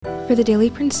For the Daily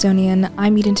Princetonian,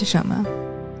 I'm Eden Tashoma.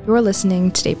 You're listening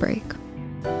to Daybreak.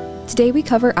 Today we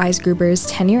cover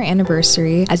Eisgruber's 10-year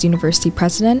anniversary as university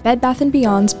president, Bed Bath &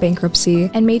 Beyond's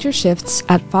bankruptcy, and major shifts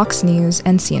at Fox News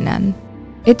and CNN.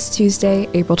 It's Tuesday,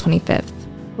 April 25th.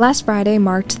 Last Friday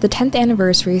marked the 10th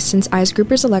anniversary since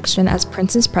Eisgruber's election as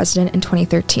Princeton's president in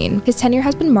 2013. His tenure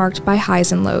has been marked by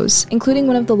highs and lows, including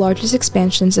one of the largest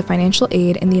expansions of financial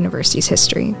aid in the university's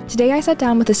history. Today I sat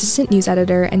down with assistant news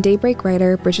editor and Daybreak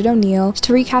writer Bridget O'Neill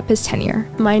to recap his tenure.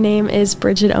 My name is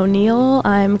Bridget O'Neill.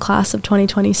 I'm class of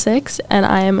 2026, and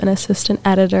I am an assistant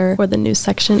editor for the news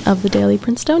section of the Daily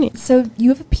Princetonian. So you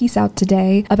have a piece out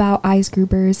today about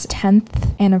Eisgruber's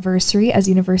 10th anniversary as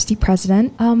university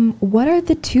president. What are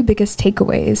the two biggest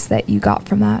takeaways that you got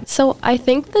from that? So I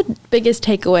think the biggest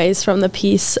takeaways from the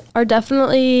piece are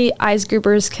definitely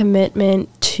Eisgruber's commitment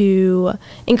to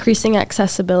increasing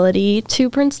accessibility to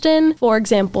Princeton. For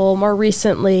example, more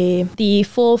recently, the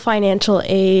full financial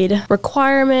aid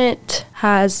requirement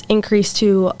has increased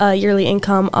to a yearly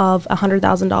income of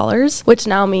 $100,000, which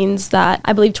now means that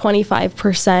I believe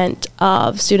 25%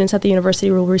 of students at the university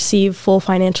will receive full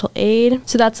financial aid.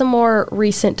 So that's a more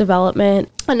recent development.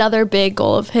 Another big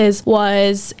goal of his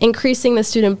was increasing the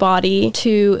student body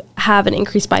to have an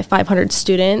increase by 500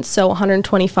 students, so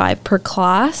 125 per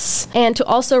class, and to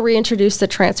also reintroduce the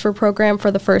transfer program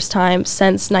for the first time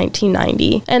since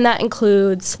 1990. And that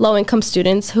includes low-income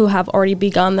students who have already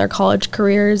begun their college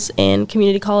careers in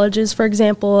community colleges, for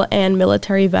example, and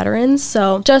military veterans.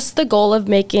 So just the goal of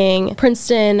making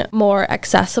Princeton more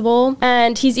accessible.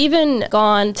 And he's even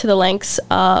gone to the lengths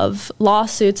of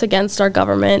lawsuits against our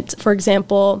government. For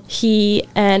example, he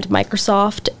and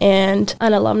Microsoft and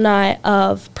an alumni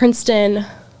of Princeton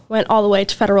went all the way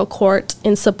to federal court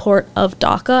in support of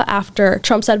DACA after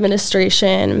Trump's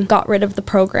administration got rid of the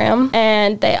program.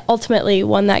 And they ultimately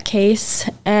won that case,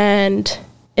 and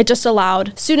it just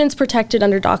allowed students protected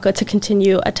under DACA to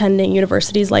continue attending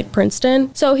universities like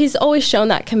Princeton. So he's always shown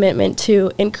that commitment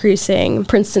to increasing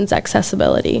Princeton's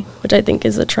accessibility, which I think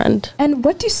is a trend. And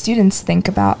what do students think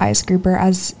about Eisgruber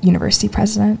as university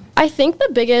president? I think the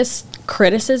biggest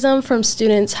criticism from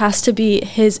students has to be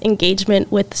his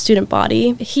engagement with the student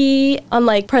body. He,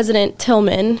 unlike President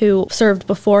Tillman, who served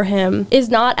before him, is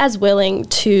not as willing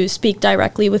to speak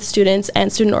directly with students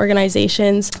and student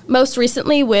organizations. Most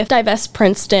recently with Divest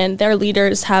Princeton, their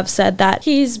leaders have said that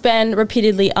he's been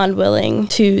repeatedly unwilling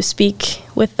to speak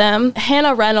with them.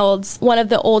 Hannah Reynolds, one of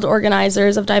the old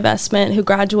organizers of divestment who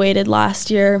graduated last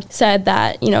year, said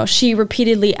that, she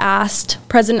repeatedly asked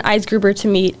President Eisgruber to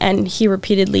meet, and he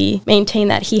repeatedly maintained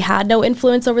that he had no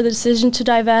influence over the decision to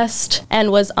divest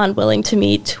and was unwilling to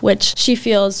meet, which she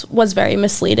feels was very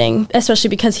misleading, especially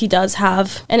because he does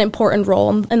have an important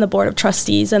role in the board of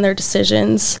trustees and their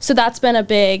decisions. So that's been a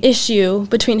big issue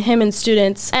between him and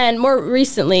students. And more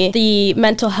recently, the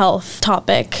mental health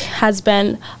topic has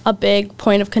been a big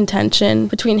point of contention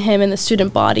between him and the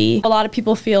student body. A lot of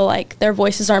people feel like their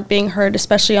voices aren't being heard,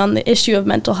 especially on the issue of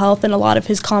mental health, and a lot of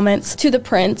his comments to the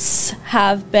Prince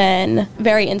have been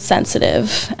very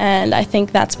insensitive, and I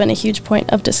think that's been a huge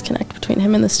point of disconnect between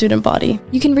him and the student body.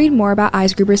 You can read more about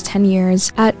Eisgruber's 10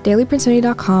 years at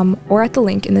dailyprincetonian.com or at the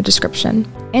link in the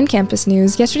description. In campus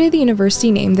news, yesterday the university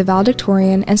named the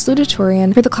valedictorian and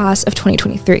salutatorian for the class of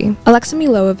 2023. Alexa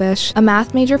Milojevic, a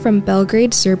math major from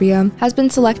Belgrade, Serbia, has been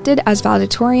selected as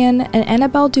valedictorian, and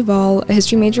Annabelle Duval, a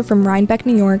history major from Rhinebeck,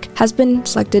 New York, has been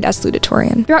selected as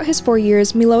salutatorian. Throughout his 4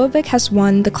 years, Milojevic has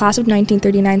won the Class of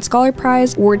 1939 Scholar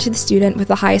Prize, awarded to the student with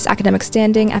the highest academic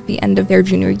standing at the end of their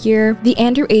junior year, the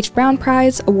Andrew H. Brown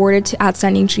Prize, awarded to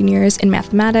outstanding juniors in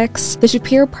mathematics, the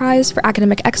Shapiro Prize for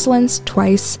academic excellence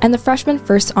twice, and the Freshman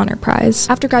First Honor Prize.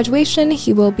 After graduation,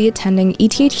 he will be attending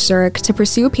ETH Zurich to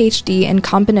pursue a PhD in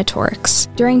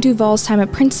combinatorics. During Duval's time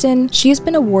at Princeton, she has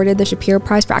been awarded the Shapiro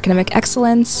Prize for academic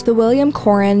excellence, the William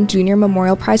Corrin Jr.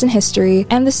 Memorial Prize in History,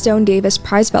 and the Stone Davis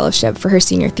Prize Fellowship for her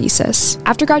senior thesis.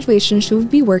 After graduation, she will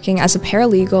be working as a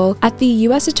paralegal at the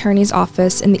U.S. Attorney's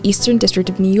Office in the Eastern District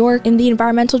of New York in the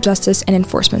Environmental Justice and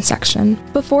Enforcement section.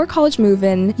 Before college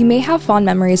move-in, you may have fond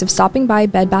memories of stopping by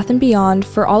Bed Bath & Beyond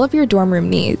for all of your dorm room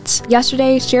needs.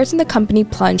 Yesterday, shares in the company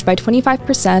plunged by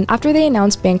 25% after they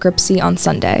announced bankruptcy on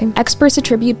Sunday. Experts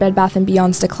attribute Bed Bath &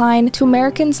 Beyond's decline to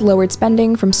Americans' lowered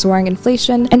spending from soaring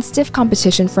inflation and stiff stiff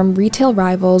competition from retail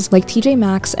rivals like TJ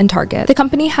Maxx and Target. The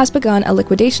company has begun a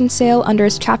liquidation sale under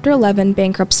its Chapter 11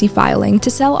 bankruptcy filing to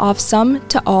sell off some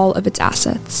to all of its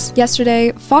assets.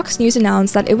 Yesterday, Fox News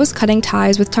announced that it was cutting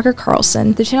ties with Tucker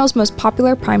Carlson, the channel's most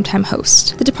popular primetime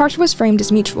host. The departure was framed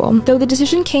as mutual, though the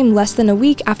decision came less than a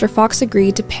week after Fox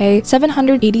agreed to pay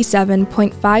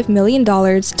 $787.5 million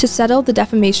to settle the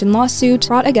defamation lawsuit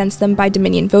brought against them by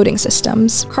Dominion Voting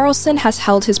Systems. Carlson has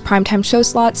held his primetime show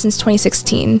slot since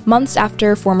 2016, months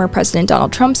after former President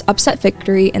Donald Trump's upset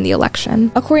victory in the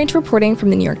election. According to reporting from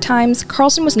the New York Times,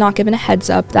 Carlson was not given a heads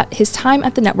up that his time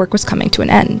at the network was coming to an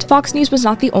end. Fox News was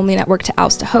not the only network to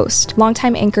oust a host.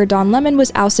 Longtime anchor Don Lemon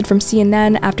was ousted from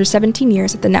CNN after 17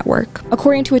 years at the network.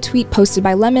 According to a tweet posted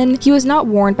by Lemon, he was not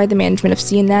warned by the management of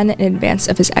CNN in advance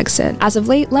of his exit. As of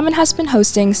late, Lemon has been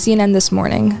hosting CNN This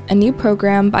Morning, a new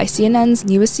program by CNN's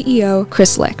newest CEO,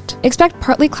 Chris Licht. Expect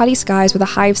partly cloudy skies with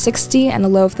a high of 60 and a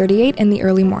low of 38 in the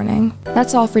early morning.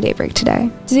 That's all for Daybreak today.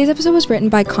 Today's episode was written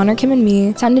by Connor Kim and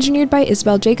me, sound engineered by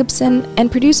Isabel Jacobson,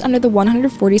 and produced under the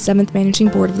 147th Managing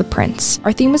Board of The Prince.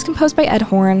 Our theme was composed by Ed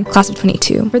Horn, class of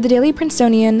 22. For the Daily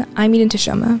Princetonian, I'm Eden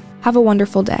Tashoma. Have a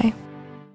wonderful day.